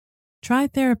Try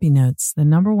Therapy Notes, the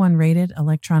 #1 rated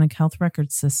electronic health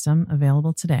record system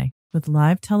available today. With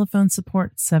live telephone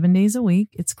support 7 days a week,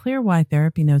 it's clear why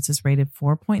Therapy Notes is rated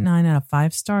 4.9 out of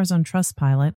 5 stars on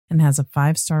Trustpilot and has a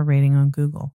 5-star rating on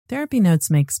Google. Therapy Notes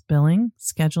makes billing,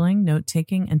 scheduling,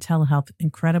 note-taking, and telehealth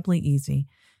incredibly easy.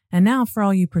 And now, for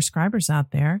all you prescribers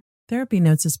out there, Therapy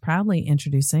Notes is proudly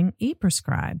introducing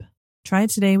ePrescribe. Try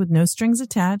it today with no strings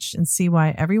attached and see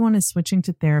why everyone is switching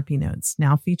to Therapy Notes,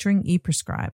 now featuring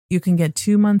ePrescribe. You can get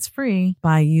 2 months free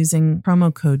by using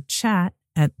promo code CHAT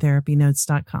at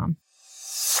therapynotes.com.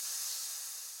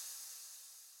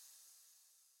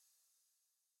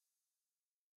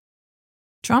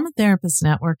 Trauma Therapist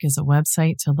Network is a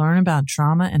website to learn about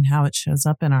trauma and how it shows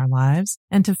up in our lives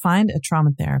and to find a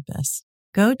trauma therapist.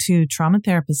 Go to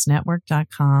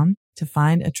traumatherapistnetwork.com to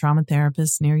find a trauma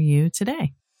therapist near you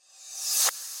today.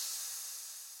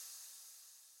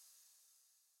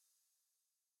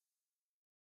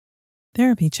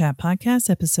 Therapy Chat Podcast,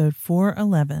 episode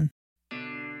 411.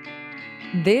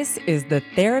 This is the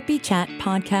Therapy Chat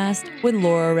Podcast with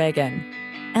Laura Reagan,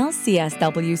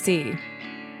 LCSWC.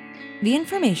 The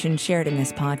information shared in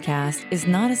this podcast is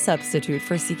not a substitute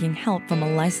for seeking help from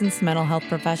a licensed mental health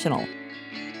professional.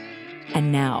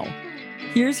 And now,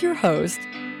 here's your host,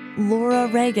 Laura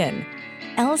Reagan,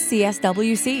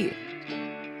 LCSWC.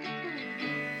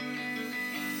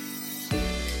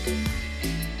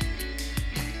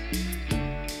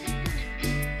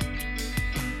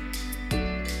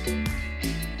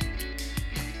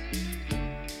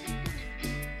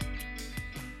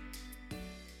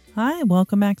 Hi,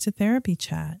 welcome back to Therapy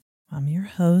Chat. I'm your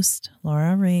host,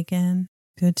 Laura Reagan.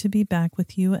 Good to be back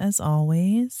with you as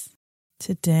always.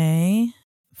 Today,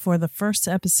 for the first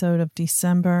episode of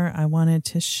December, I wanted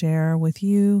to share with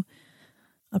you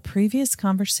a previous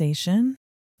conversation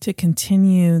to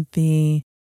continue the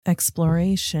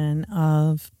exploration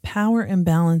of power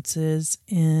imbalances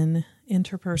in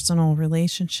interpersonal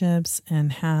relationships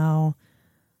and how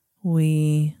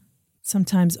we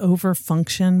sometimes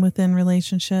overfunction within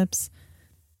relationships.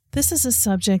 This is a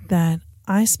subject that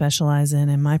I specialize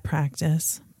in my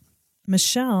practice.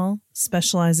 Michelle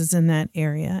specializes in that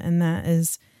area, and that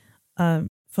is a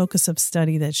focus of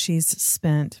study that she's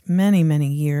spent many,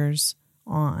 many years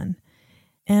on.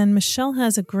 And Michelle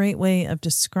has a great way of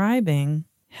describing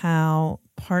how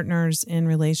partners in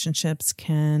relationships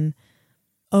can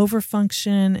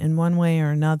overfunction in one way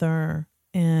or another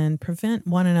and prevent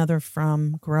one another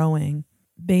from growing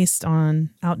based on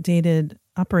outdated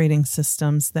operating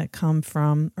systems that come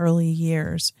from early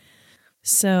years.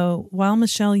 So while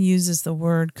Michelle uses the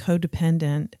word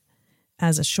codependent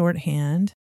as a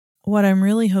shorthand, what I'm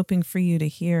really hoping for you to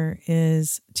hear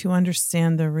is to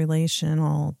understand the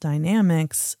relational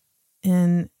dynamics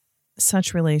in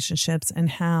such relationships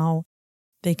and how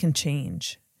they can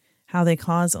change, how they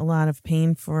cause a lot of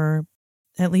pain for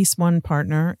at least one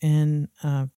partner in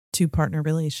a two-partner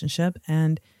relationship,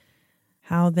 and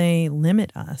how they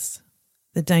limit us.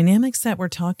 The dynamics that we're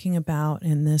talking about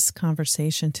in this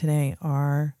conversation today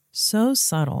are so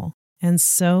subtle and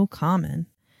so common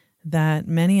that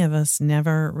many of us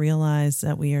never realize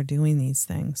that we are doing these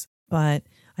things. But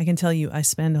I can tell you, I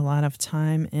spend a lot of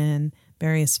time in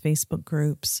various Facebook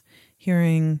groups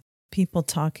hearing people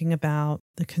talking about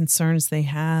the concerns they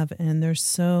have, and there's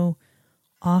so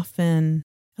often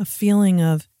a feeling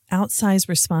of outsized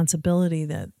responsibility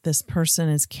that this person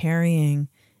is carrying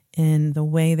in the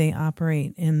way they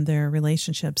operate in their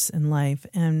relationships in life.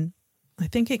 And I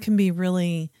think it can be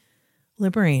really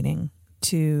liberating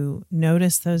to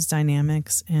notice those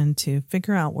dynamics and to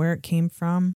figure out where it came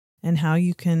from and how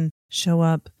you can show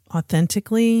up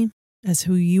authentically as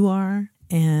who you are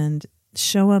and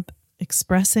show up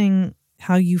expressing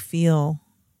how you feel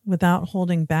without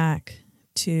holding back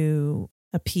to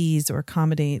appease or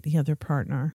accommodate the other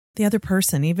partner. The other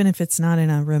person, even if it's not in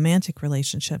a romantic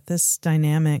relationship, this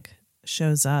dynamic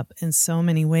shows up in so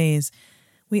many ways.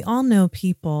 We all know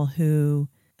people who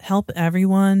help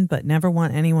everyone but never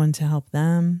want anyone to help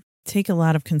them, take a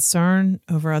lot of concern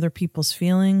over other people's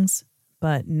feelings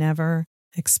but never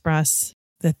express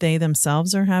that they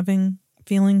themselves are having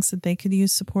feelings that they could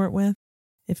use support with.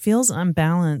 It feels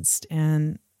unbalanced,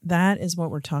 and that is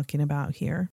what we're talking about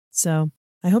here. So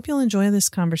I hope you'll enjoy this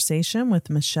conversation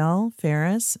with Michelle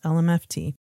Farris,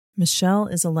 LMFT. Michelle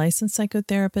is a licensed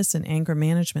psychotherapist and anger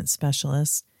management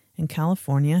specialist in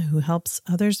California who helps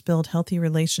others build healthy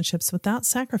relationships without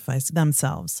sacrificing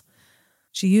themselves.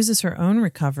 She uses her own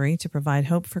recovery to provide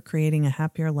hope for creating a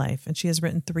happier life, and she has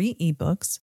written 3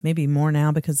 ebooks, maybe more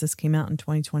now because this came out in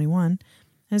 2021, and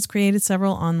has created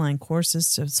several online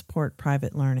courses to support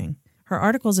private learning. Her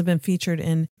articles have been featured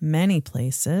in many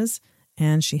places,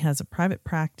 and she has a private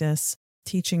practice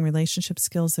teaching relationship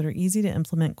skills that are easy to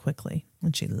implement quickly.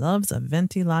 And she loves a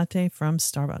venti latte from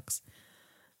Starbucks.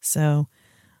 So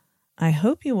I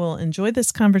hope you will enjoy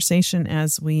this conversation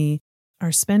as we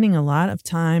are spending a lot of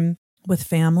time with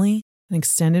family, an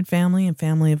extended family and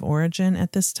family of origin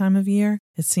at this time of year.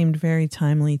 It seemed very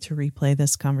timely to replay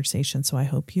this conversation, so I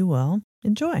hope you will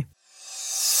enjoy.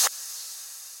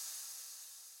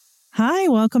 Hi,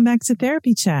 welcome back to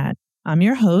Therapy Chat. I'm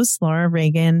your host, Laura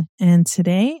Reagan, and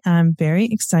today I'm very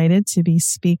excited to be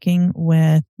speaking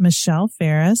with Michelle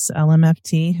Farris,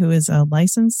 LMFT, who is a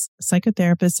licensed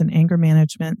psychotherapist and anger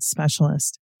management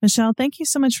specialist. Michelle, thank you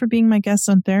so much for being my guest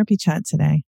on Therapy Chat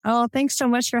today. Oh, thanks so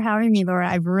much for having me, Laura.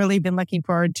 I've really been looking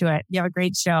forward to it. You have a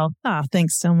great show. Oh,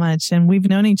 thanks so much. And we've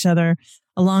known each other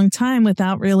a long time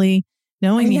without really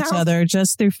knowing each other,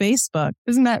 just through Facebook.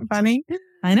 Isn't that funny?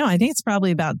 I know. I think it's probably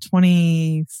about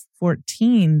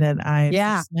 2014 that I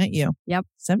first met you. Yep.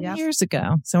 7 years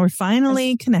ago. So we're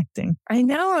finally connecting. I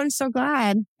know. I'm so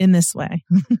glad. In this way.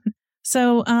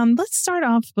 So let's start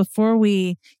off before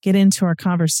we get into our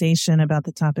conversation about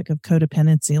the topic of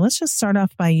codependency. Let's just start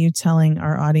off by you telling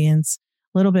our audience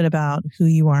a little bit about who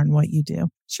you are and what you do.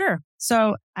 Sure.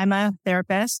 So I'm a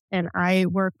therapist and I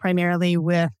work primarily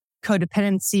with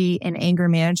codependency and anger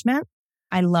management.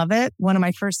 I love it. One of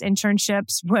my first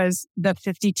internships was the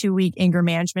 52-week anger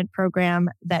management program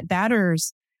that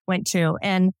batters went to.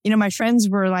 And, my friends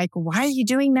were like, why are you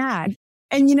doing that?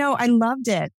 And, I loved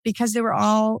it because they were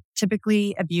all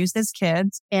typically abused as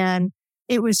kids. And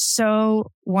it was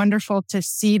so wonderful to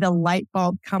see the light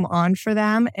bulb come on for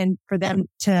them and for them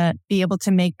to be able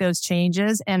to make those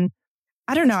changes. And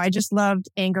I don't know, I just loved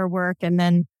anger work. And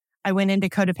then I went into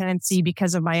codependency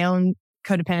because of my own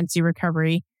codependency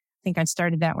recovery. I think I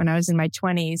started that when I was in my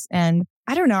 20s. And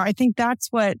I don't know, I think that's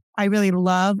what I really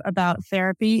love about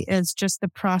therapy is just the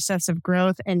process of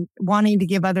growth and wanting to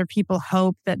give other people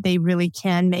hope that they really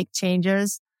can make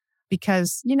changes.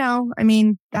 Because,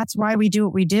 that's why we do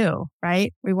what we do,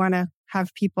 right? We want to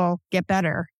have people get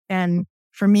better. And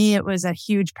for me, it was a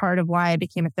huge part of why I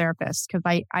became a therapist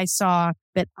because I saw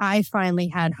that I finally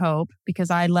had hope because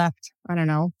I left,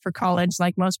 for college,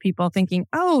 like most people thinking,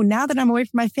 oh, now that I'm away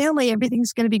from my family,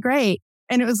 everything's going to be great.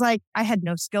 And it was like, I had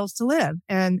no skills to live.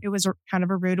 And it was kind of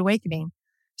a rude awakening.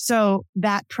 So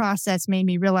that process made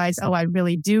me realize, oh, I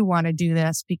really do want to do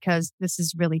this because this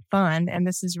is really fun. And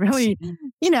this is really,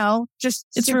 just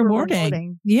it's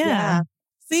rewarding. Yeah.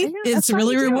 See, it's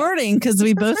really rewarding because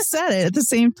we both said it at the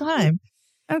same time.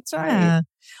 That's right. Yeah.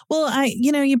 Well,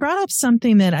 you brought up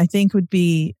something that I think would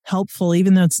be helpful,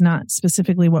 even though it's not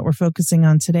specifically what we're focusing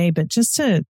on today, but just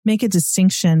to make a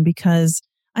distinction, because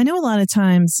I know a lot of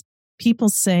times people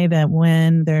say that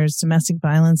when there's domestic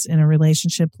violence in a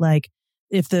relationship, like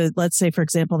if let's say, for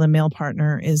example, the male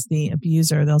partner is the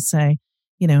abuser, they'll say,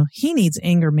 he needs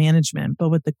anger management, but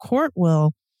what the court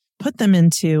will put them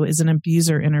into is an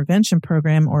abuser intervention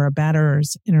program or a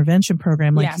batterer's intervention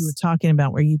program, like you were talking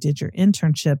about, where you did your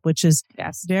internship, which is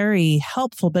very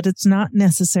helpful, but it's not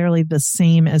necessarily the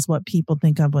same as what people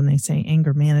think of when they say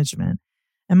anger management.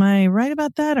 Am I right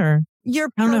about that? Or I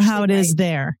don't know how it is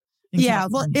there. Yeah,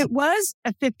 well, it was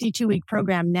a 52-week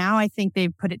program. Now I think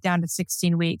they've put it down to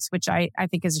 16 weeks, which I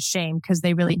think is a shame because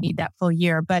they really need that full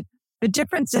year. But the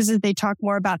difference is they talk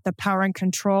more about the power and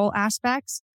control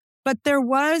aspects. But there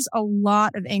was a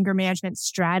lot of anger management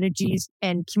strategies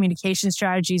and communication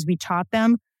strategies we taught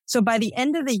them. So by the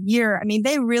end of the year,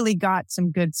 they really got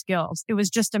some good skills. It was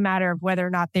just a matter of whether or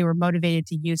not they were motivated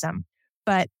to use them.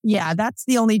 But yeah, that's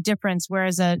the only difference.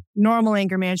 Whereas a normal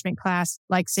anger management class,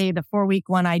 like say the 4-week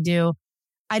one I do,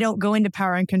 I don't go into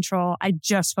power and control. I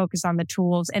just focus on the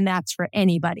tools, and that's for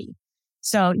anybody.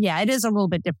 So yeah, it is a little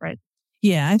bit different.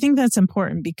 Yeah, I think that's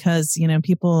important because,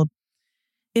 people,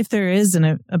 if there is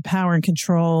a power and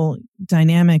control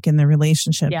dynamic in the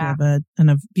relationship of an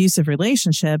abusive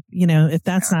relationship, if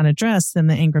that's not addressed, then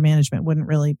the anger management wouldn't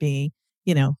really be,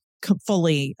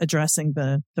 fully addressing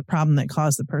the problem that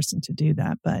caused the person to do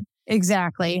that. But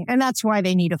exactly. And that's why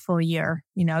they need a full year.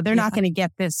 They're not going to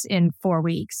get this in 4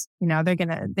 weeks.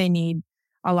 They need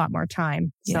a lot more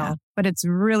time. So, but it's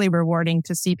really rewarding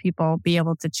to see people be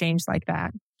able to change like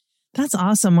that. That's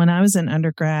awesome. When I was in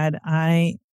undergrad,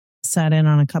 I sat in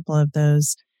on a couple of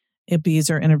those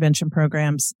abuser intervention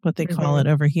programs, what they call it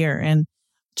over here. And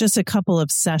just a couple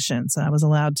of sessions I was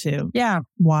allowed to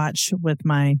watch with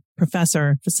my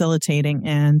professor facilitating.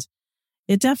 And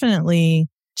it definitely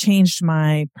changed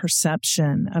my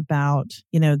perception about,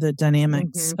 the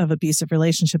dynamics of abusive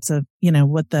relationships, of,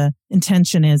 what the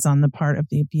intention is on the part of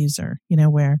the abuser,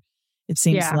 where it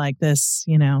seems like this,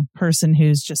 person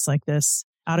who's just like this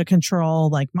out of control,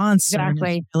 like monster. Exactly.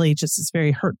 And it's really just this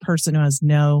very hurt person who has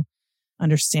no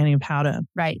understanding of how to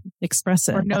express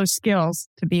it. Or no skills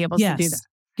to be able to do that.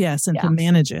 Yes. And to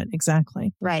manage it.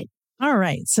 Exactly. Right. All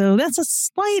right. So that's a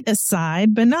slight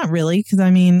aside, but not really. Because I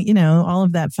mean, all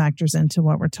of that factors into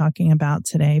what we're talking about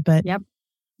today. But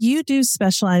you do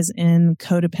specialize in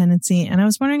codependency. And I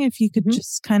was wondering if you could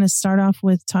just kind of start off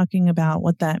with talking about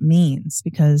what that means.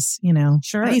 Because,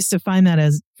 I used to find that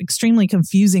as extremely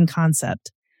confusing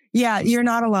concept. Yeah, you're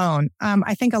not alone.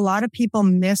 I think a lot of people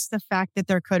miss the fact that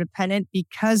they're codependent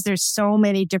because there's so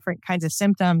many different kinds of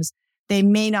symptoms. They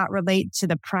may not relate to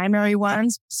the primary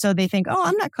ones. So they think, oh,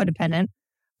 I'm not codependent.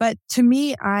 But to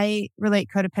me, I relate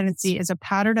codependency as a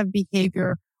pattern of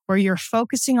behavior where you're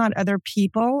focusing on other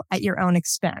people at your own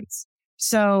expense.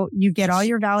 So you get all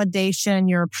your validation,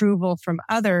 your approval from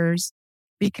others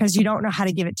because you don't know how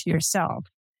to give it to yourself.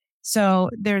 So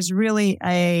there's really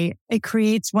it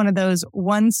creates one of those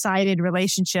one-sided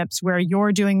relationships where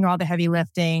you're doing all the heavy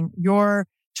lifting. You're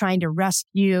trying to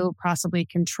rescue, possibly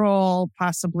control,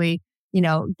 possibly,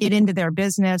 get into their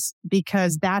business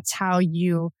because that's how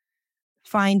you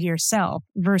find yourself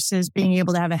versus being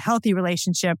able to have a healthy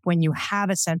relationship when you have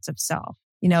a sense of self,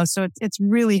 so it's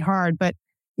really hard. But,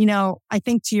 I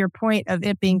think to your point of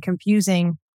it being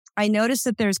confusing, I noticed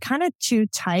that there's kind of two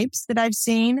types that I've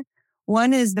seen.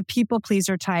 One is the people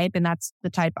pleaser type, and that's the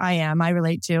type I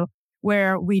relate to,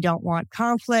 where we don't want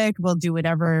conflict. We'll do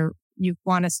whatever you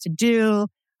want us to do.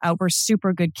 We're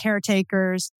super good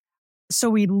caretakers. So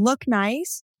we look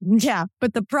nice. Yeah.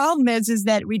 But the problem is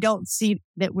that we don't see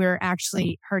that we're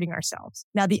actually hurting ourselves.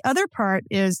 Now, the other part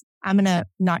is, I'm going to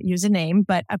not use a name,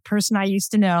 but a person I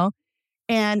used to know,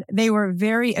 and they were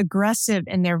very aggressive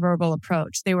in their verbal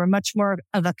approach. They were much more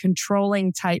of a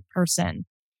controlling type person.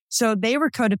 So they were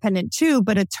codependent too,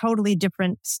 but a totally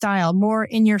different style, more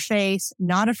in your face,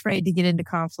 not afraid to get into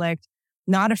conflict,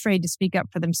 not afraid to speak up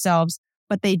for themselves,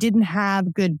 but they didn't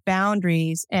have good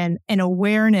boundaries and an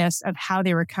awareness of how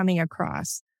they were coming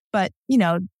across. But,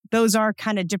 those are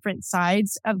kind of different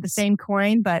sides of the same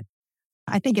coin. But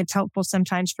I think it's helpful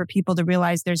sometimes for people to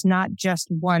realize there's not just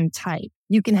one type.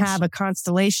 You can have a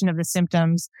constellation of the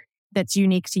symptoms that's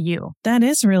unique to you. That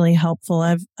is really helpful.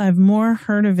 I've more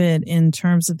heard of it in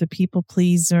terms of the people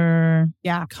pleaser,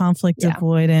 conflict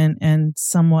avoidant, and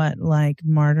somewhat like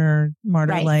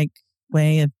martyr-like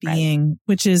way of being,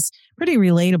 which is pretty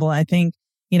relatable, I think,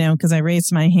 because I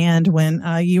raised my hand when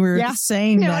you were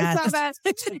saying that. I saw that.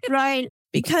 Right.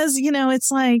 Because,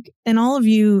 it's like, and all of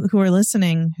you who are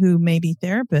listening who may be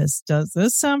therapists, does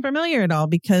this sound familiar at all?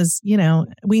 Because,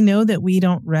 we know that we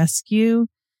don't rescue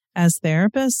as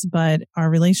therapists, but our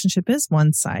relationship is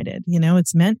one-sided.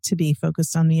 It's meant to be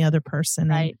focused on the other person.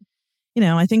 Right. And,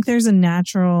 I think there's a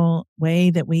natural way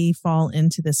that we fall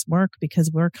into this work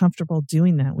because we're comfortable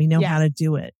doing that. We know how to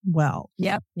do it well.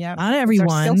 Yep. Not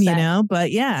everyone, but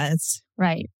it's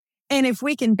right. And if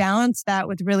we can balance that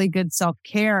with really good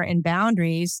self-care and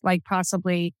boundaries, like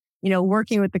possibly,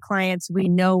 working with the clients we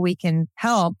know we can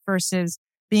help versus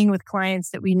being with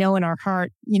clients that we know in our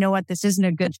heart, this isn't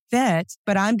a good fit,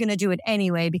 but I'm going to do it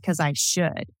anyway because I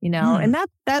should, and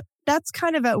that's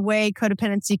kind of a way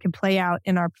codependency can play out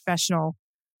in our professional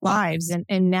lives.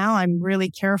 And now I'm really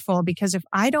careful because if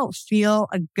I don't feel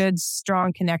a good,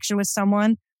 strong connection with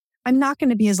someone, I'm not going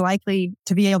to be as likely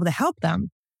to be able to help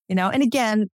them. And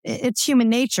again, it's human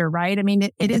nature, right? I mean,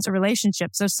 it is a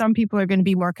relationship. So some people are going to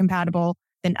be more compatible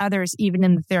than others, even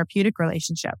in the therapeutic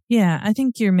relationship. Yeah, I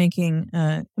think you're making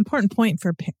an important point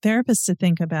for therapists to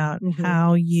think about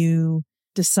how you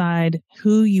decide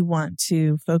who you want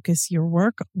to focus your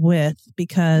work with,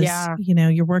 because,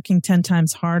 you're working 10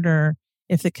 times harder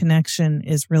if the connection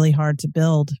is really hard to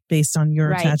build based on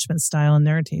your attachment style and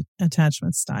their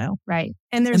attachment style. Right.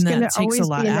 And there's going to always takes a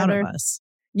lot be out another, of us.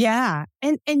 Yeah.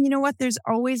 And you know what? There's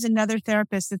always another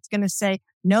therapist that's going to say,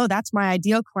 no, that's my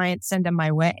ideal client. Send them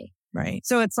my way. Right.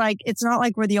 So it's not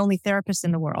like we're the only therapist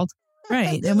in the world.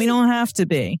 Right. And we don't have to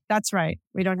be. That's right.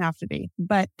 We don't have to be.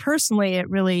 But personally, it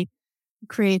really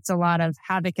creates a lot of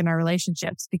havoc in our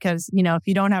relationships because, if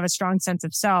you don't have a strong sense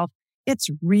of self, it's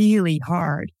really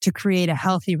hard to create a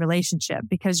healthy relationship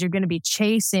because you're going to be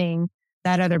chasing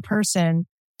that other person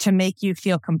to make you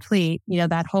feel complete.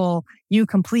 That whole "you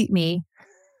complete me"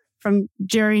 from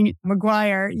Jerry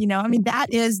Maguire, that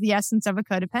is the essence of a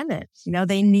codependent.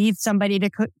 They need somebody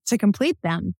to complete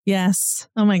them. Yes.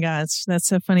 Oh my gosh. That's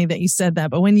so funny that you said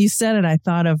that. But when you said it, I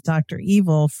thought of Dr.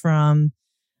 Evil from,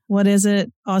 what is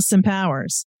it? Austin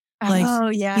Powers.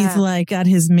 He's like got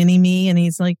his mini me and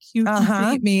he's like, you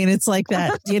complete me. And it's like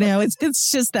that,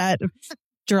 it's just that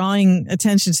drawing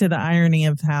attention to the irony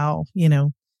of how,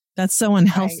 that's so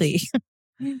unhealthy.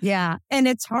 Yeah. And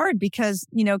it's hard because,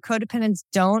 codependents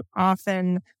don't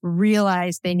often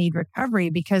realize they need recovery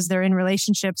because they're in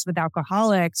relationships with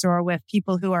alcoholics or with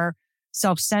people who are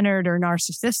self-centered or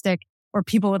narcissistic or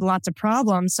people with lots of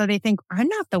problems. So they think, I'm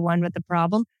not the one with the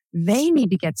problem. They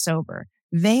need to get sober.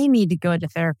 They need to go to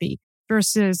therapy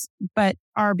but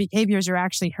our behaviors are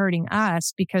actually hurting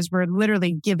us because we're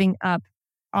literally giving up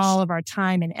all of our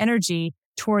time and energy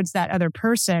towards that other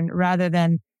person rather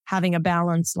than having a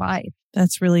balanced life.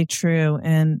 That's really true.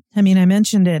 And I mean, I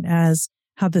mentioned it as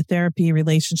how the therapy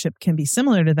relationship can be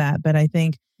similar to that. But I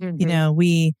think,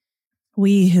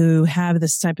 we who have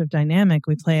this type of dynamic,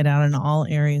 we play it out in all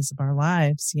areas of our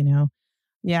lives,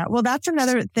 Yeah. Well, that's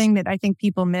another thing that I think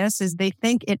people miss is they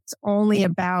think it's only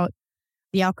about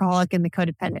the alcoholic and the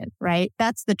codependent, right?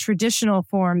 That's the traditional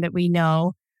form that we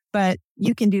know. But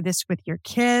you can do this with your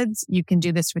kids. You can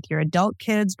do this with your adult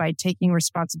kids by taking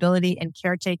responsibility and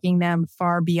caretaking them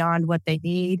far beyond what they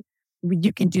need.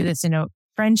 You can do this in a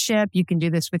friendship. You can do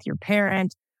this with your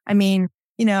parent. I mean,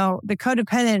 the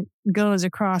codependent goes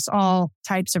across all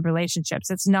types of relationships.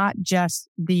 It's not just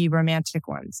the romantic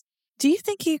ones. Do you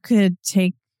think you could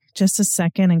take just a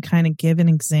second and kind of give an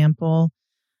example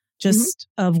just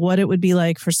of what it would be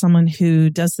like for someone who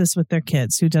does this with their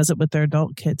kids, who does it with their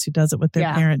adult kids, who does it with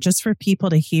their parent, just for people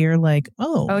to hear like,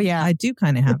 oh yeah, I do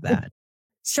kind of have that.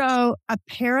 So a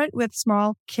parent with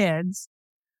small kids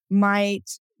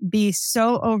might be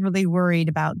so overly worried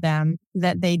about them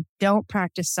that they don't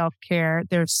practice self-care.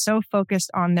 They're so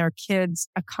focused on their kids'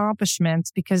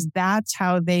 accomplishments because that's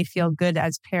how they feel good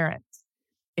as parents.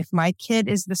 If my kid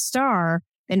is the star,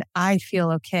 then I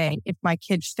feel okay. If my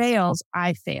kid fails,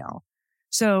 I fail.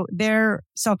 So their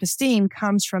self-esteem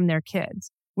comes from their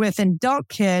kids. With an adult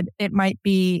kid, it might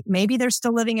be maybe they're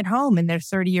still living at home and they're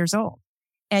 30 years old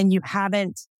and you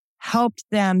haven't helped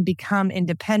them become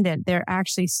independent. They're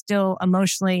actually still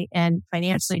emotionally and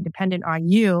financially dependent on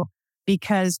you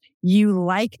because you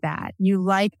like that. You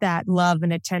like that love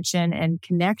and attention and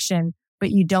connection,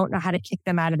 but you don't know how to kick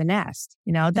them out of the nest.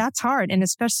 That's hard. And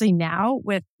especially now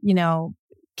with,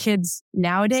 kids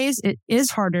nowadays, it is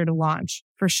harder to launch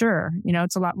for sure.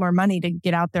 It's a lot more money to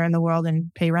get out there in the world and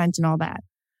pay rent and all that.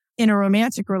 In a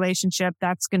romantic relationship,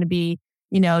 that's going to be,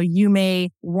 you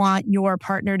may want your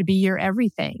partner to be your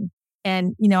everything.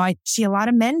 And, I see a lot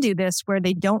of men do this where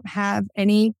they don't have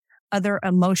any other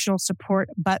emotional support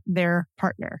but their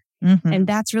partner. And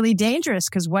that's really dangerous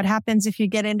because what happens if you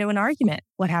get into an argument?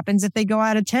 What happens if they go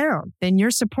out of town? Then your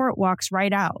support walks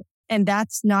right out. And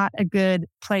that's not a good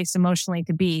place emotionally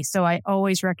to be. So I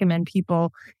always recommend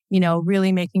people,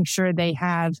 really making sure they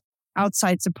have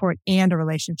outside support and a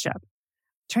relationship. I'm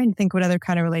trying to think what other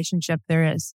kind of relationship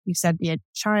there is. You said the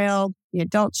child, the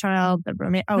adult child,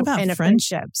 what about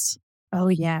friendships? Oh,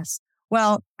 yes.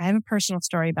 Well, I have a personal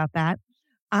story about that.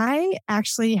 I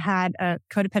actually had a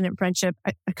codependent friendship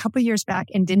a couple years back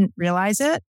and didn't realize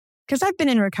it. Because I've been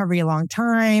in recovery a long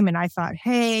time and I thought,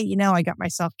 hey, I got my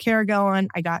self-care going.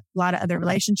 I got a lot of other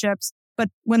relationships. But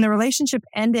when the relationship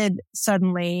ended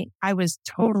suddenly, I was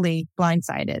totally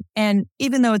blindsided. And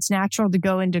even though it's natural to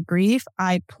go into grief,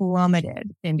 I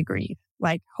plummeted into grief.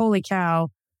 Like, holy cow,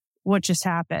 what just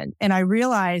happened? And I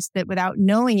realized that without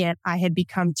knowing it, I had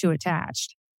become too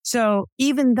attached. So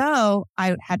even though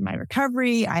I had my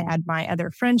recovery, I had my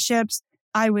other friendships,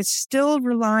 I was still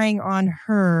relying on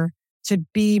her to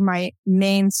be my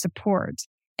main support.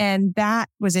 And that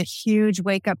was a huge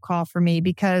wake up call for me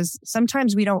because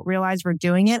sometimes we don't realize we're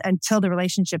doing it until the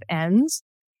relationship ends.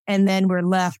 And then we're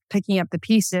left picking up the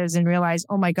pieces and realize,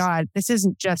 oh my God, this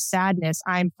isn't just sadness.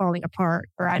 I'm falling apart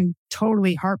or I'm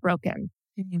totally heartbroken.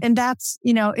 And that's,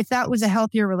 if that was a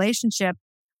healthier relationship,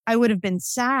 I would have been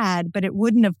sad, but it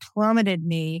wouldn't have plummeted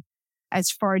me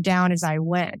as far down as I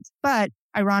went. But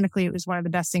ironically, it was one of the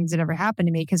best things that ever happened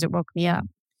to me because it woke me up.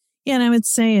 Yeah. And I would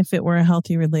say if it were a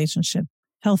healthier relationship,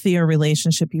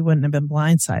 you wouldn't have been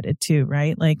blindsided too,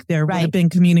 right? Like there would have been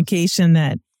communication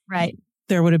that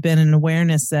there would have been an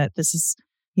awareness that this is,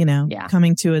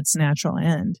 coming to its natural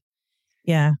end.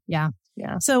 Yeah. Yeah.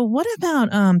 Yeah. So what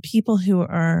about people who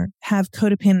have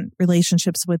codependent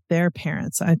relationships with their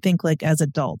parents? I think like as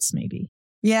adults, maybe.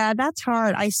 Yeah, that's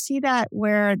hard. I see that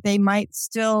where they might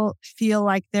still feel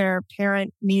like their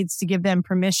parent needs to give them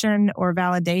permission or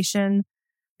validation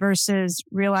versus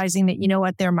realizing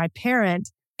that, they're my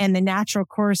parent. And the natural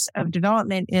course of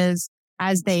development is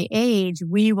as they age,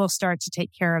 we will start to take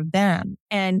care of them.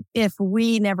 And if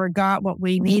we never got what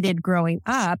we needed growing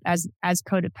up as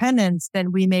codependents,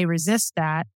 then we may resist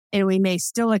that. And we may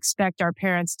still expect our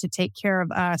parents to take care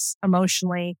of us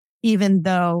emotionally, even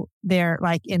though they're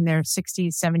like in their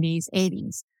 60s, 70s,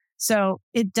 80s. So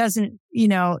it doesn't,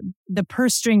 the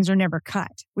purse strings are never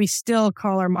cut. We still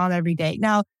call our mom every day.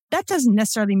 Now, that doesn't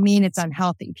necessarily mean it's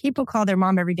unhealthy. People call their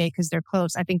mom every day because they're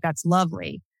close. I think that's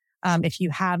lovely if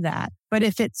you have that. But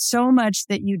if it's so much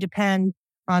that you depend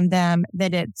on them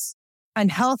that it's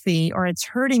unhealthy or it's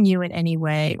hurting you in any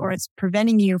way or it's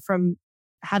preventing you from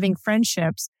having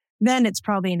friendships, then it's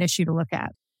probably an issue to look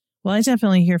at. Well, I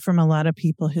definitely hear from a lot of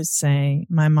people who say,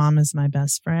 my mom is my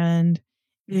best friend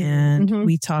and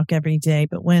we talk every day.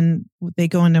 But when they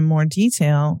go into more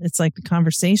detail, it's like the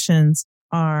conversations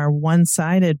are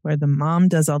one-sided where the mom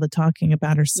does all the talking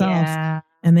about herself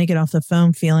and they get off the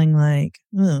phone feeling like,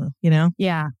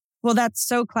 Yeah. Well, that's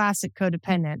so classic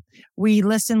codependent. We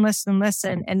listen,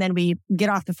 and then we get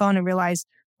off the phone and realize,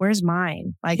 where's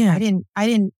mine? Like, I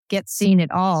didn't get seen at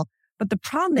all. But the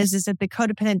problem is that the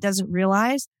codependent doesn't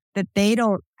realize that they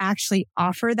don't actually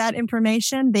offer that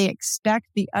information. They expect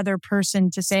the other person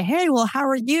to say, hey, well, how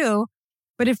are you?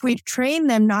 But if we train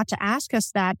them not to ask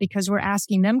us that because we're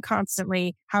asking them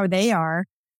constantly how they are,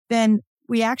 then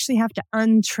we actually have to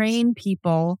untrain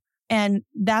people. And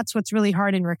that's what's really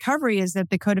hard in recovery is that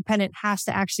the codependent has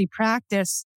to actually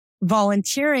practice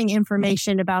volunteering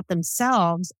information about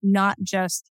themselves, not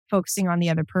just focusing on the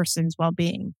other person's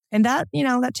well-being. And that,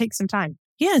 that takes some time.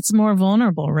 Yeah, it's more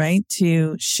vulnerable, right?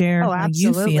 To share how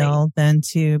you feel than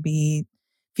to be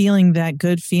feeling that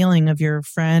good feeling of your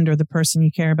friend or the person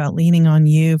you care about leaning on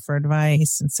you for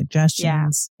advice and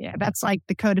suggestions. Yeah, that's like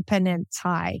the codependent's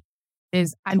high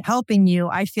is I'm helping you.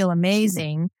 I feel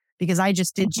amazing because I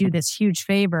just did you this huge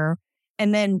favor.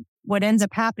 And then what ends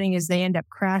up happening is they end up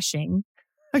crashing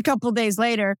a couple of days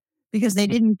later because they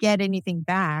didn't get anything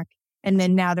back. And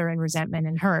then now they're in resentment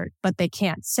and hurt, but they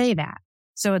can't say that.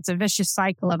 So it's a vicious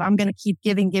cycle of I'm going to keep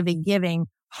giving,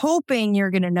 hoping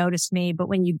you're going to notice me. But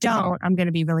when you don't, I'm going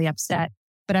to be really upset,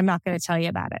 but I'm not going to tell you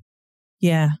about it.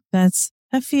 Yeah, that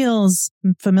feels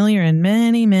familiar in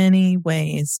many, many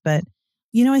ways. But,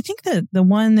 I think that the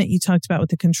one that you talked about with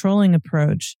the controlling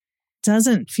approach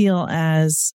doesn't feel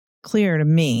as clear to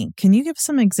me. Can you give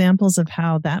some examples of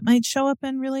how that might show up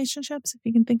in relationships, if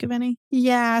you can think of any?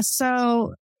 Yeah,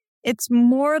 so it's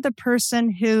more the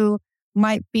person who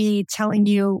might be telling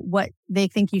you what they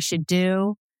think you should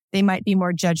do. They might be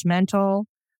more judgmental.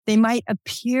 They might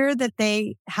appear that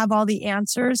they have all the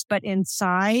answers, but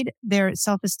inside their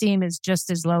self-esteem is just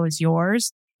as low as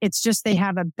yours. It's just they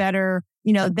have a better,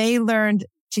 they learned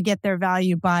to get their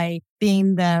value by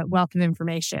being the wealth of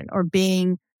information or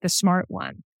being the smart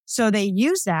one. So they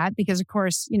use that because, of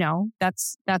course,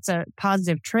 that's a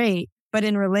positive trait. But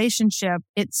in relationship,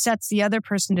 it sets the other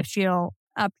person to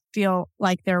feel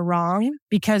like they're wrong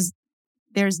because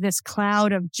there's this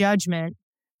cloud of judgment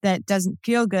that doesn't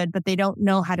feel good, but they don't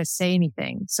know how to say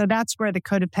anything. So that's where the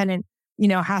codependent,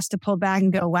 has to pull back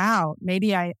and go, wow,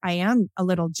 maybe I am a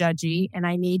little judgy and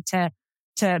I need to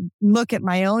look at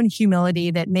my own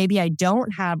humility that maybe I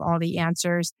don't have all the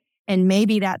answers. And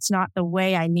maybe that's not the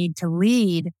way I need to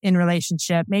lead in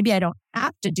relationship. Maybe I don't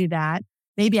have to do that.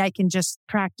 Maybe I can just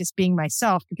practice being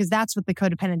myself because that's what the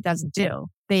codependent doesn't do.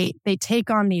 They take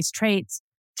on these traits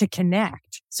to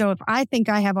connect. So if I think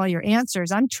I have all your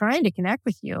answers, I'm trying to connect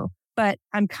with you, but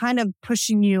I'm kind of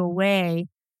pushing you away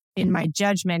in my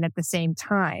judgment at the same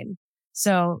time.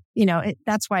 So,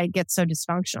 that's why it gets so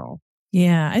dysfunctional.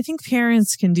 Yeah, I think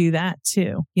parents can do that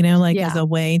too, as a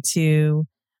way to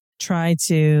try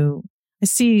to, I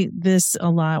see this a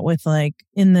lot with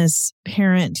in this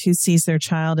parent who sees their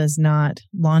child as not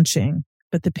launching,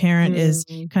 but the parent is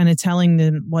kind of telling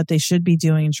them what they should be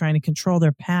doing and trying to control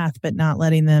their path, but not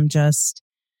letting them just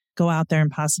go out there and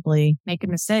possibly make a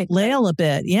mistake, flail a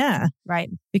bit. Yeah. Right.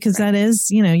 Because that is,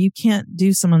 you can't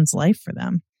do someone's life for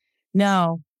them.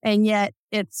 No. And yet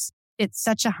it's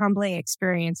such a humbling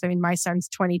experience. I mean, my son's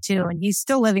 22 and he's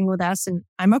still living with us and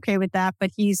I'm okay with that,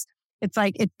 but it's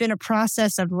been a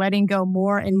process of letting go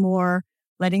more and more,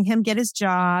 letting him get his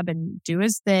job and do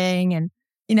his thing. And,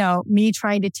 me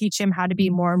trying to teach him how to be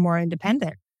more and more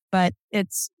independent. But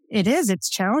it's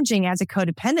challenging as a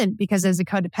codependent because as a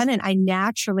codependent, I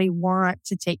naturally want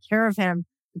to take care of him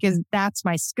because that's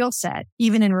my skill set.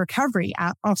 Even in recovery,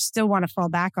 I'll still want to fall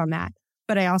back on that.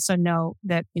 But I also know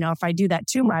that, if I do that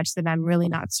too much, then I'm really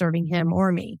not serving him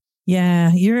or me.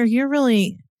 Yeah, you're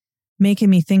really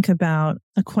making me think about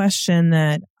a question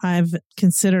that I've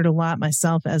considered a lot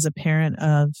myself as a parent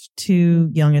of two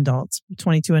young adults,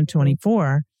 22 and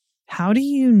 24. How do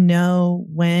you know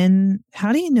where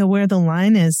the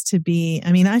line is to be?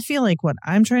 I mean, I feel like what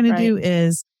I'm trying to do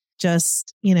is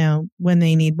just, when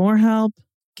they need more help,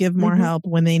 give more help.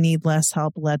 When they need less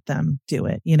help, let them do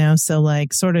it, So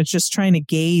sort of just trying to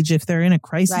gauge if they're in a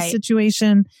crisis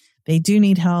situation, they do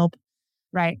need help.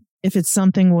 Right. If it's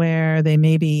something where they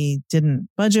maybe didn't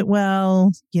budget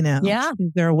well,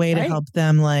 is there a way to help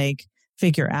them like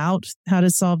figure out how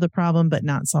to solve the problem, but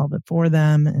not solve it for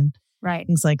them and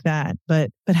things like that.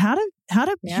 But how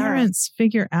do parents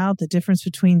figure out the difference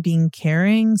between being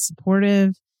caring,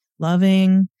 supportive,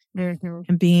 loving,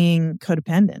 and being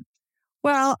codependent?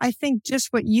 Well, I think just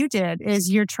what you did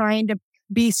is you're trying to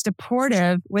be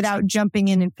supportive without jumping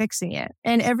in and fixing it.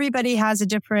 And everybody has a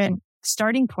different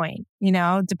starting point,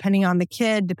 depending on the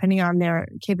kid, depending on their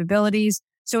capabilities.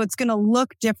 So it's going to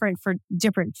look different for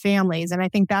different families. And I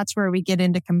think that's where we get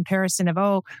into comparison of,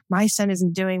 oh, my son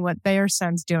isn't doing what their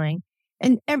son's doing.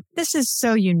 And this is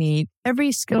so unique.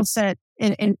 Every skill set,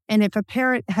 and if a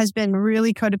parent has been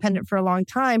really codependent for a long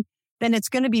time, then it's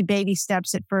going to be baby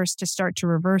steps at first to start to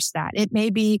reverse that. It may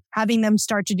be having them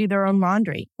start to do their own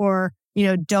laundry or,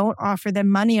 don't offer them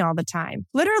money all the time.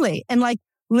 Literally. And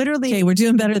literally. Okay, we're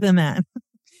doing better than that.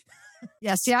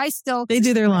 Yeah. See, they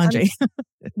do their laundry.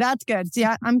 That's good. See,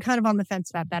 I'm kind of on the fence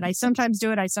about that. I sometimes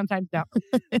do it. I sometimes don't.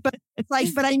 But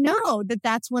it's but I know that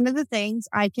that's one of the things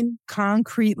I can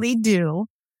concretely do.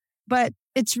 But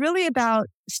it's really about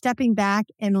stepping back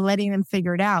and letting them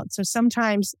figure it out. So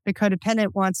sometimes the codependent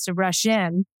wants to rush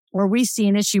in, or we see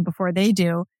an issue before they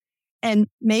do. And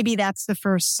maybe that's the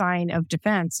first sign of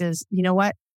defense is, you know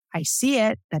what? I see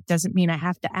it. That doesn't mean I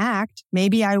have to act.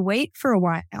 Maybe I wait for a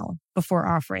while before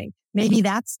offering. Maybe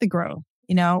that's the growth,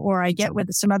 or I get with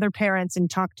some other parents and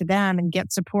talk to them and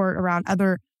get support around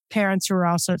other parents who are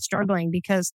also struggling,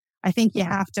 because I think you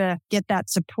have to get that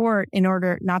support in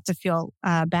order not to feel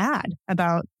bad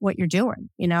about what you're doing,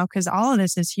 because all of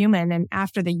this is human. And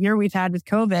after the year we've had with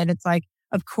COVID, it's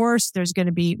of course, there's going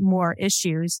to be more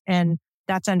issues, and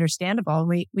that's understandable.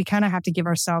 We kind of have to give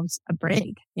ourselves a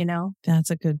break, That's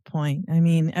a good point. I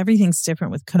mean, everything's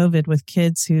different with COVID, with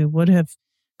kids who would have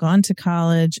gone to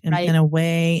college and been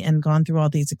away and gone through all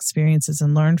these experiences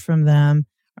and learned from them,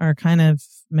 are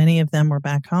many of them were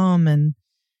back home and,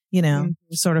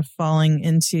 sort of falling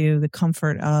into the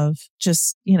comfort of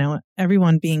just,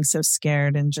 everyone being so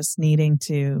scared and just needing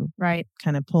to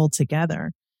kind of pull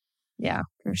together. Yeah,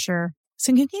 for sure.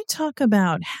 So can you talk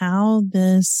about how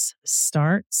this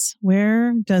starts?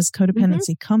 Where does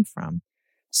codependency come from?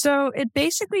 So it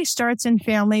basically starts in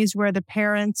families where the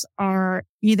parents are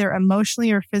either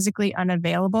emotionally or physically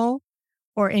unavailable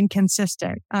or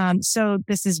inconsistent. So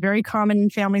this is very common in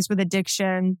families with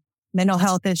addiction, mental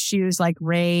health issues like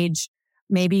rage.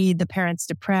 Maybe the parent's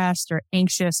depressed or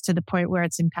anxious to the point where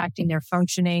it's impacting their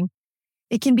functioning.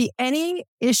 It can be any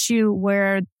issue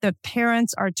where the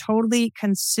parents are totally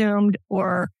consumed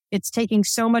or it's taking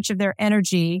so much of their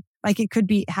energy. Like it could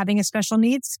be having a special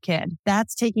needs kid.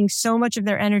 That's taking so much of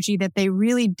their energy that they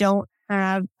really don't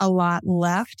have a lot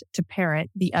left to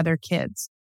parent the other kids.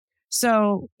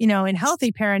 So, in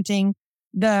healthy parenting,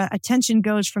 the attention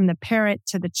goes from the parent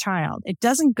to the child. It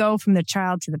doesn't go from the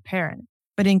child to the parent.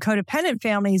 But in codependent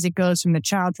families, it goes from the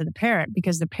child to the parent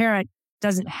because the parent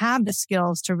doesn't have the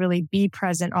skills to really be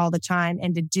present all the time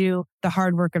and to do the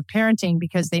hard work of parenting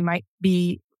because they might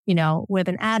be, with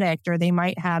an addict, or they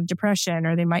might have depression,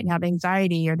 or they might have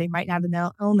anxiety, or they might have an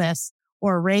illness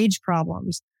or rage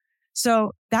problems.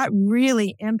 So that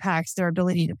really impacts their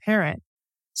ability to parent.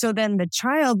 So then the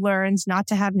child learns not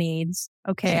to have needs.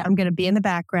 Okay, I'm going to be in the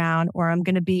background, or I'm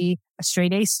going to be a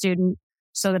straight A student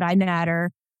so that I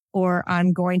matter, or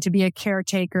I'm going to be a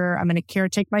caretaker. I'm going to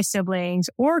caretake my siblings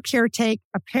or caretake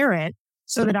a parent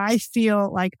so that I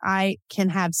feel like I can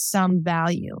have some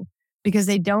value, because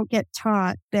they don't get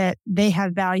taught that they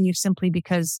have value simply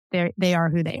because they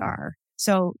are who they are.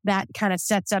 So that kind of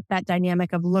sets up that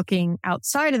dynamic of looking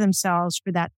outside of themselves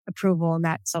for that approval and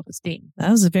that self-esteem. That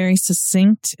was a very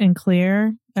succinct and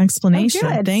clear explanation.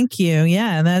 Oh, good. Thank you.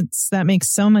 Yeah, that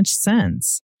makes so much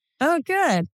sense. Oh,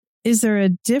 good. Is there a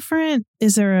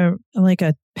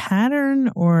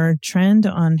pattern or trend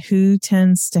on who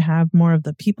tends to have more of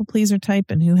the people pleaser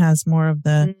type and who has more of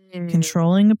the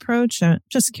controlling approach? I'm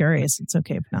just curious. It's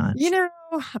okay if not.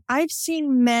 I've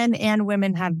seen men and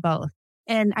women have both.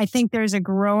 And I think there's a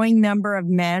growing number of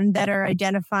men that are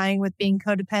identifying with being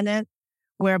codependent,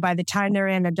 where by the time they're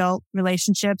in adult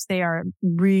relationships, they are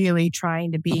really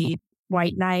trying to be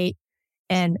white knight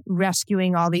and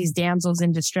rescuing all these damsels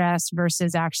in distress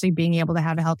versus actually being able to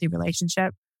have a healthy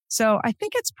relationship. So I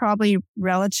think it's probably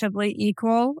relatively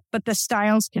equal, but the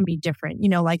styles can be different.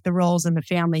 Like the roles in the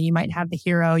family, you might have the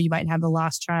hero, you might have the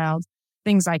lost child,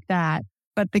 things like that.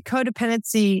 But the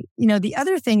codependency, the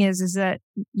other thing is that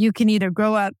you can either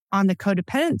grow up on the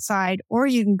codependent side or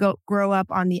you can grow up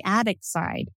on the addict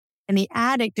side. And the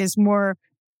addict is more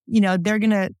they're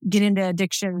going to get into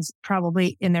addictions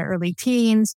probably in their early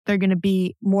teens. They're going to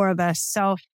be more of a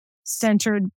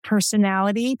self-centered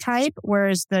personality type,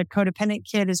 whereas the codependent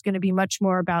kid is going to be much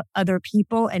more about other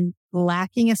people and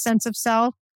lacking a sense of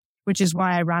self, which is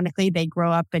why, ironically, they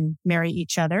grow up and marry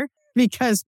each other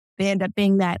because they end up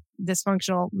being that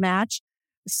dysfunctional match.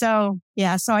 So,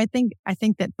 so I think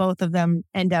that both of them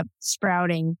end up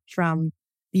sprouting from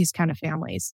these kind of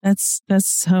families. That's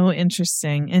so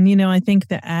interesting. And, I think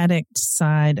the addict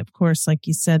side, of course, like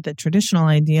you said, the traditional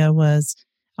idea was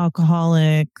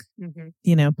alcoholic,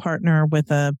 partner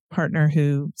with a partner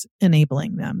who's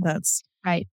enabling them. That's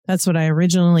right. That's what I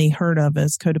originally heard of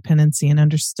as codependency and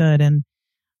understood.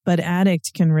 But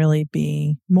addict can really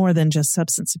be more than just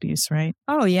substance abuse, right?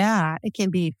 Oh, yeah. It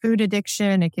can be food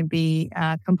addiction. It can be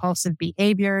compulsive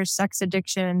behavior, sex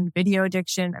addiction, video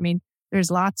addiction. I mean,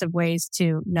 there's lots of ways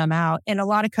to numb out. And a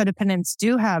lot of codependents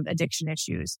do have addiction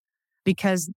issues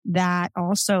because that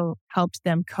also helped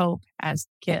them cope as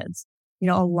kids.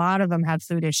 A lot of them have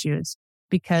food issues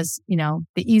because, the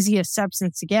easiest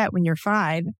substance to get when you're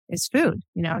 5 is food.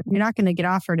 You're not going to get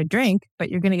offered a drink, but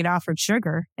you're going to get offered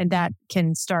sugar. And that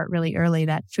can start really early.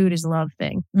 That food is love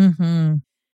thing. Mm-hmm.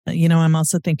 I'm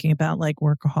also thinking about like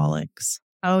workaholics.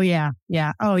 Oh, yeah.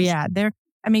 Yeah. Oh, yeah.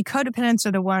 Codependents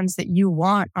are the ones that you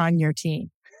want on your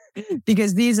team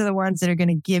because these are the ones that are going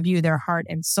to give you their heart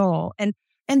and soul.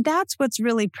 And that's what's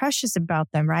really precious about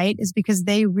them, right? Is because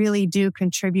they really do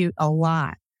contribute a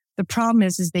lot. The problem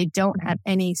is they don't have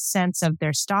any sense of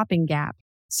their stopping gap.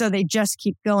 So they just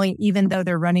keep going, even though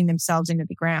they're running themselves into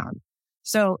the ground.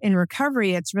 So in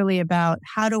recovery, it's really about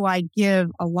how do I give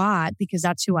a lot because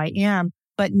that's who I am,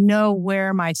 but know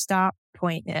where my stop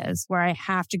point is, where I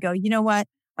have to go, you know what?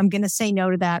 I'm going to say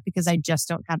no to that because I just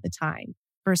don't have the time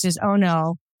versus, oh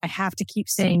no, I have to keep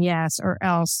saying yes or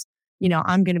else,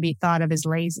 I'm going to be thought of as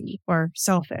lazy or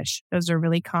selfish. Those are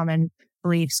really common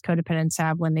beliefs codependents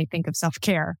have when they think of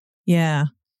self-care. Yeah.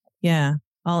 Yeah.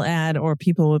 I'll add, or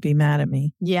people will be mad at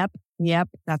me. Yep.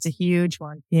 That's a huge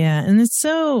one. Yeah. And it's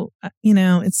so,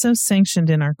 it's so sanctioned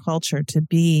in our culture to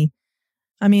be,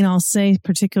 I'll say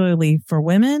particularly for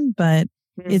women, but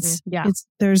there's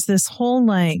this whole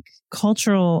like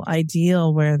cultural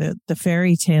ideal where the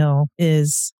fairy tale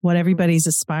is what everybody's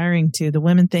aspiring to. The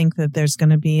women think that there's going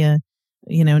to be a,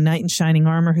 knight in shining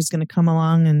armor who's going to come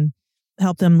along and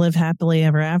help them live happily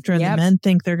ever after. And the men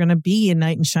think they're going to be a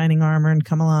knight in shining armor and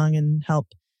come along and help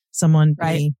someone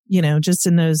be, just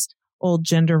in those old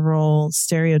gender role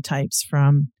stereotypes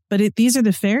but these are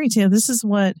the fairy tales. This is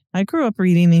what I grew up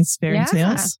reading, these fairy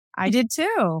tales. I did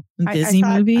too. And Disney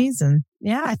movies.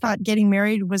 I thought getting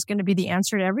married was going to be the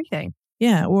answer to everything.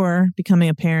 Yeah. Or becoming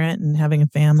a parent and having a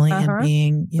family and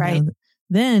being,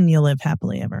 then you'll live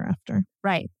happily ever after.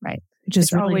 Right. Which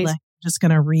is really always, like just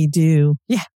going to redo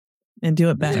and do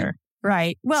it better.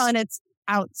 Right. Well, and it's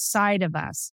outside of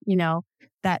us,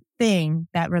 that thing,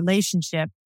 that relationship.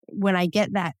 When I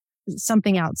get that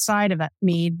something outside of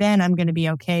me, then I'm going to be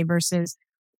okay versus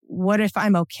what if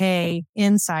I'm okay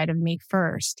inside of me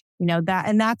first?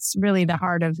 That's really the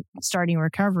heart of starting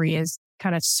recovery is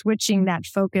kind of switching that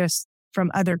focus from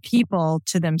other people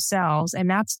to themselves. And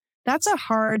that's a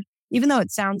hard, even though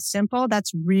it sounds simple,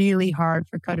 that's really hard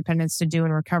for codependents to do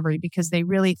in recovery because they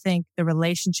really think the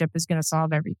relationship is going to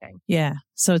solve everything. Yeah.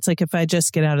 So it's like if I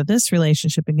just get out of this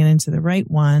relationship and get into the right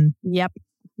one. Yep.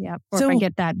 Or if I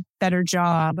get that better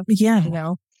job.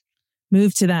 Yeah.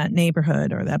 Move to that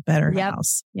neighborhood or that better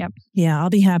house. Yep. Yeah. I'll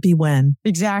be happy when.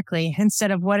 Exactly.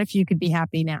 Instead of what if you could be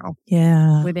happy now?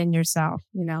 Yeah. Within yourself,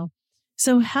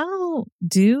 So how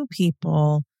do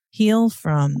people heal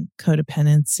from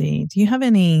codependency? Do you have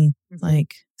any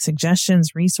like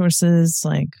suggestions, resources?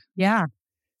 Yeah.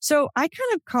 So I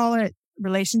kind of call it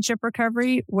relationship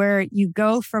recovery, where you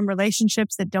go from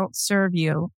relationships that don't serve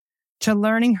you to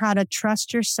learning how to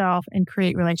trust yourself and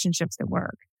create relationships that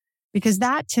work. Because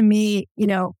that to me,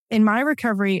 in my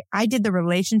recovery, I did the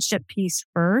relationship piece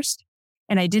first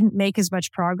and I didn't make as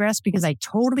much progress because I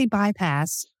totally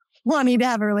bypassed wanting to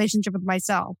have a relationship with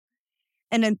myself.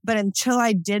 But until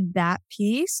I did that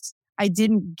piece, I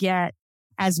didn't get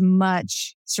as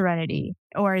much serenity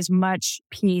or as much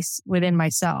peace within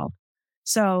myself.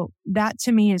 So that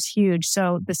to me is huge.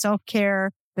 So the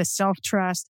self-care, the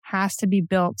self-trust has to be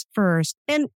built first.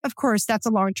 And of course, that's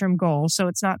a long-term goal. So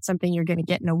it's not something you're going to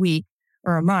get in a week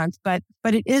or a month, but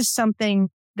it is something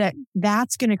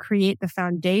that's going to create the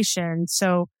foundation.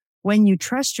 So when you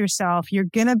trust yourself, you're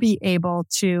going to be able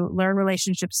to learn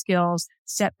relationship skills,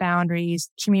 set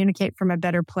boundaries, communicate from a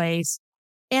better place,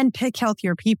 and pick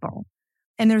healthier people.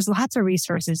 And there's lots of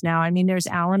resources now. There's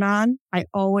Al-Anon. I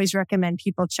always recommend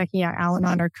people checking out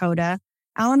Al-Anon or Coda.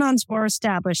 Al-Anon's more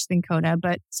established than Coda,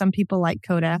 but some people like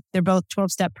Coda. They're both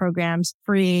 12-step programs,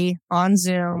 free, on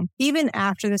Zoom. Even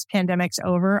after this pandemic's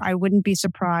over, I wouldn't be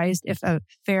surprised if a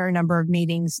fair number of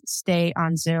meetings stay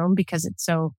on Zoom because it's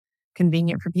so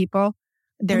convenient for people.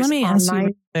 Let me ask you real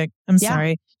quick. I'm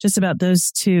sorry, just about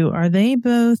those two. Are they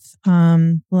both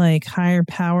like higher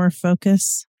power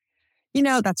focus?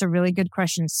 That's a really good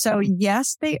question. So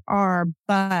yes, they are,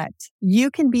 but you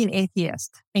can be an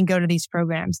atheist and go to these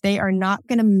programs. They are not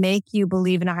going to make you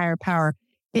believe in a higher power.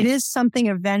 It is something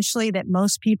eventually that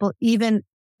most people, even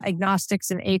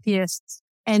agnostics and atheists,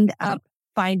 end up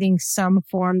finding some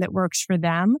form that works for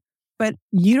them, but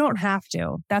you don't have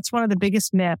to. That's one of the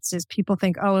biggest myths is people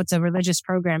think, oh, it's a religious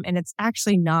program, and it's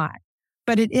actually not.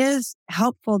 But it is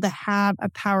helpful to have a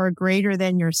power greater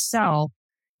than yourself.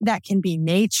 That can be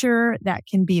nature, that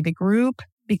can be the group,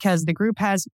 because the group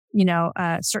has,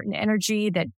 a certain energy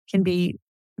that can be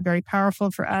very powerful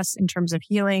for us in terms of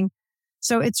healing.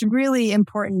 So it's really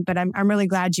important, but I'm really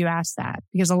glad you asked that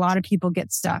because a lot of people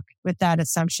get stuck with that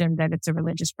assumption that it's a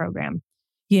religious program.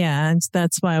 Yeah, and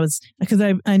that's why because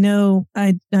I know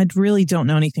I really don't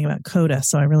know anything about Coda,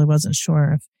 so I really wasn't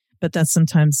sure but that's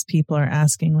sometimes people are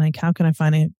asking, like, how can I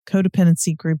find a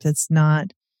codependency group that's not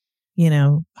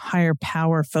higher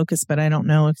power focus, but I don't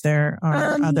know if there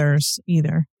are others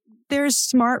either. There's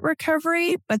Smart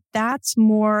Recovery, but that's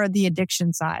more the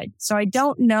addiction side. So I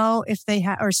don't know if they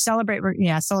have, or Celebrate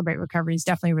Recovery is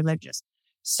definitely religious.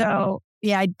 So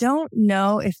I don't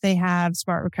know if they have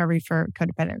Smart Recovery for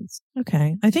codependence.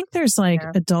 Okay. I think there's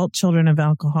adult children of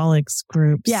alcoholics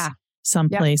groups. Some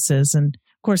places. And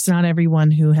of course, not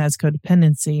everyone who has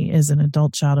codependency is an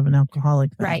adult child of an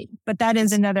alcoholic. Right. But that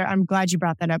is I'm glad you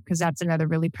brought that up because that's another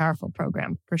really powerful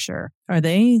program for sure.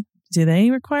 Do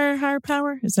they require higher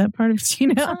power? Is that part of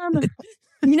it?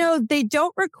 They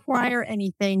don't require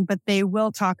anything, but they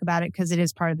will talk about it because it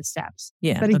is part of the steps.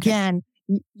 Yeah. But again,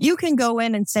 you can go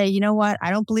in and say, you know what? I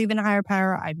don't believe in a higher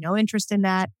power. I have no interest in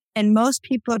that. And most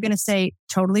people are going to say,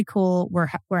 totally cool.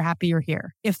 We're happy you're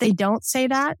here. If they don't say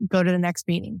that, go to the next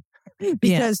meeting.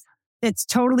 Because it's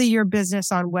totally your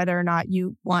business on whether or not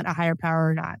you want a higher power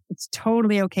or not. It's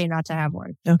totally okay not to have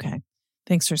one. Okay.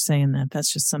 Thanks for saying that.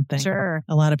 That's just something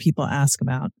a lot of people ask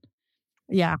about.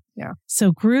 Yeah.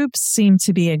 So groups seem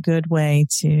to be a good way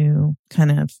to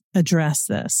kind of address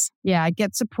this. Yeah.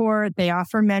 Get support. They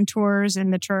offer mentors in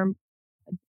the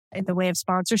way of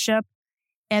sponsorship.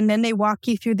 And then they walk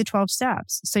you through the 12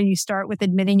 steps. So you start with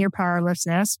admitting your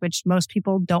powerlessness, which most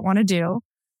people don't want to do.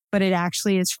 But it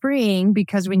actually is freeing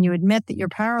because when you admit that you're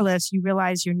powerless, you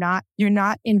realize you're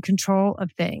not in control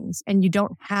of things and you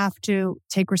don't have to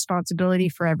take responsibility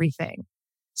for everything.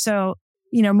 So,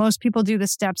 most people do the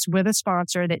steps with a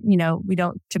sponsor that, we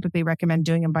don't typically recommend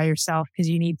doing them by yourself because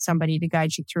you need somebody to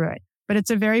guide you through it. But it's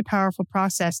a very powerful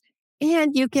process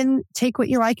and you can take what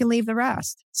you like and leave the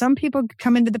rest. Some people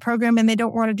come into the program and they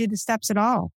don't want to do the steps at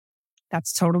all.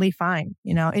 That's totally fine.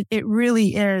 It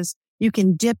really is. You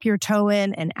can dip your toe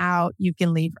in and out. You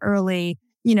can leave early.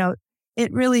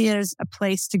 It really is a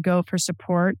place to go for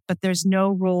support, but there's no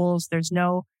rules. There's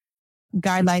no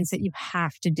guidelines that you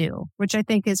have to do, which I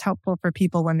think is helpful for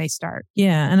people when they start.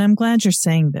 Yeah. And I'm glad you're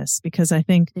saying this because I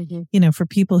think, for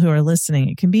people who are listening,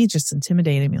 it can be just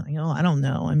intimidating. Like, oh, I don't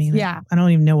know. I mean, I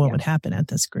don't even know what would happen at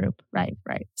this group. Right.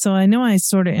 So I know I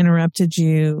sort of interrupted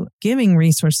you giving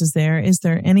resources there. Is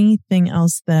there anything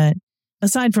else that,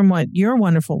 aside from what your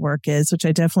wonderful work is, which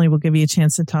I definitely will give you a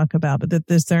chance to talk about, but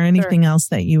is there anything else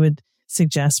that you would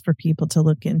suggest for people to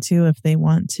look into if they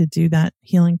want to do that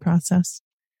healing process?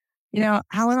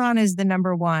 Al-Anon is the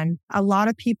number one. A lot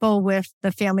of people with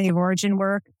the family of origin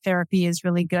work, therapy is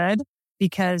really good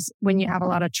because when you have a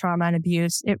lot of trauma and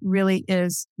abuse, it really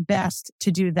is best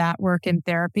to do that work in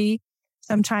therapy.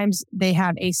 Sometimes they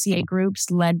have ACA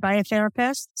groups led by a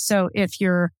therapist. So if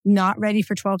you're not ready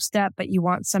for 12-step, but you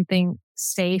want something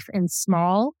safe and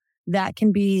small, that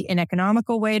can be an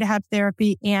economical way to have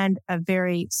therapy and a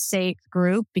very safe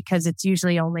group because it's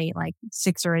usually only like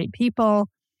 6 or 8 people.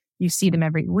 You see them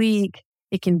every week.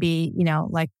 It can be,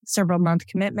 like several month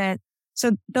commitment.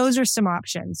 So those are some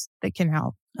options that can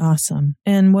help. Awesome.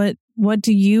 And what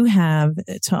do you have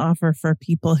to offer for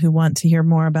people who want to hear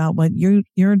more about what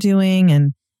you're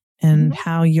doing and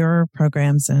how your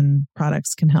programs and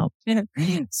products can help?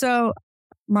 So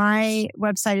my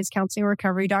website is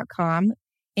counselingrecovery.com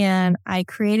and I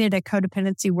created a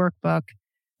codependency workbook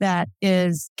that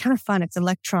is kind of fun. It's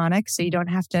electronic, so you don't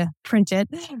have to print it,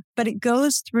 but it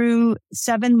goes through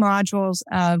 7 modules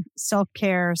of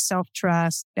self-care,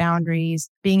 self-trust, boundaries,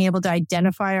 being able to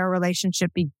identify our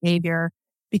relationship behavior.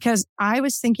 Because I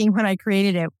was thinking when I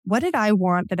created it, what did I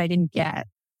want that I didn't get?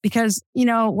 Because,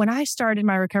 when I started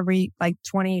my recovery like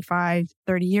 25,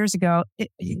 30 years ago,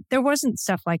 there wasn't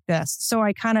stuff like this. So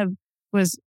I kind of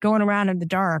was going around in the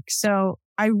dark. So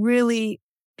I really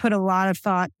put a lot of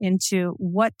thought into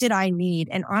what did I need?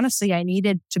 And honestly, I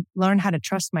needed to learn how to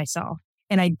trust myself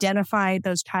and identify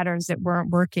those patterns that weren't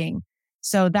working.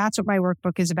 So that's what my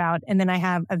workbook is about. And then I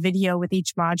have a video with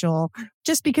each module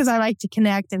just because I like to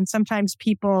connect. And sometimes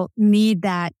people need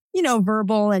that,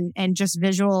 verbal and just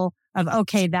visual of,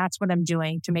 okay, that's what I'm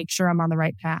doing to make sure I'm on the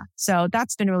right path. So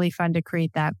that's been really fun to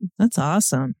create that. That's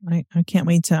awesome. I can't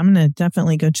wait I'm going to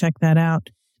definitely go check that out.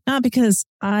 Not because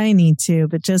I need to,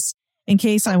 but just in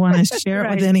case I want to share it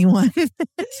with anyone.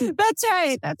 That's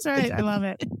right. That's right. I love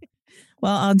it.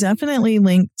 Well, I'll definitely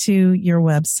link to your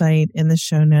website in the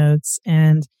show notes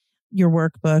and your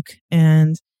workbook.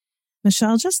 And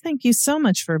Michelle, just thank you so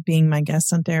much for being my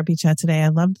guest on Therapy Chat today. I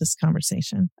loved this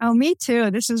conversation. Oh, me too.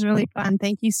 This is really fun.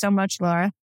 Thank you so much,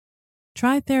 Laura.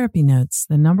 Try Therapy Notes,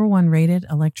 the #1 rated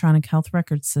electronic health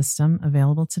record system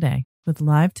available today. With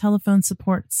live telephone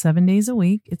support 7 days a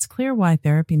week, it's clear why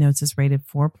Therapy Notes is rated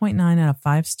 4.9 out of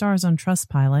 5 stars on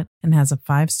Trustpilot and has a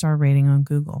 5-star rating on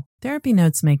Google. Therapy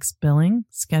Notes makes billing,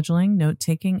 scheduling,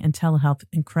 note-taking, and telehealth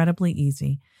incredibly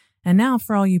easy. And now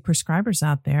for all you prescribers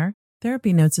out there,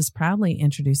 Therapy Notes is proudly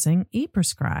introducing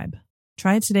ePrescribe.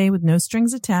 Try it today with no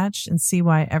strings attached and see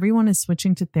why everyone is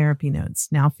switching to Therapy Notes,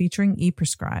 now featuring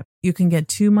ePrescribe. You can get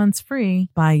 2 months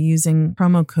free by using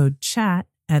promo code CHAT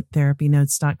at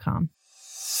therapynotes.com.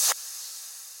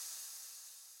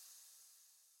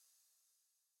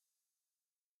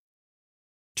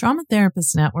 Trauma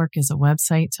Therapist Network is a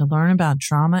website to learn about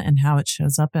trauma and how it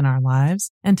shows up in our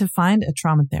lives and to find a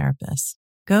trauma therapist.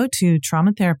 Go to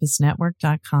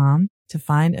traumatherapistnetwork.com to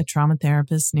find a trauma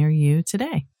therapist near you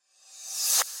today.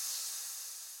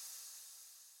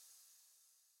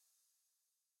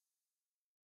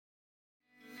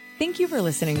 Thank you for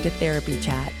listening to Therapy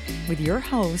Chat with your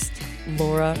host,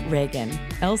 Laura Reagan,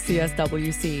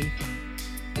 LCSWC.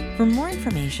 For more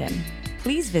information,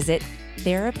 please visit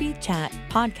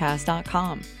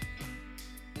therapychatpodcast.com.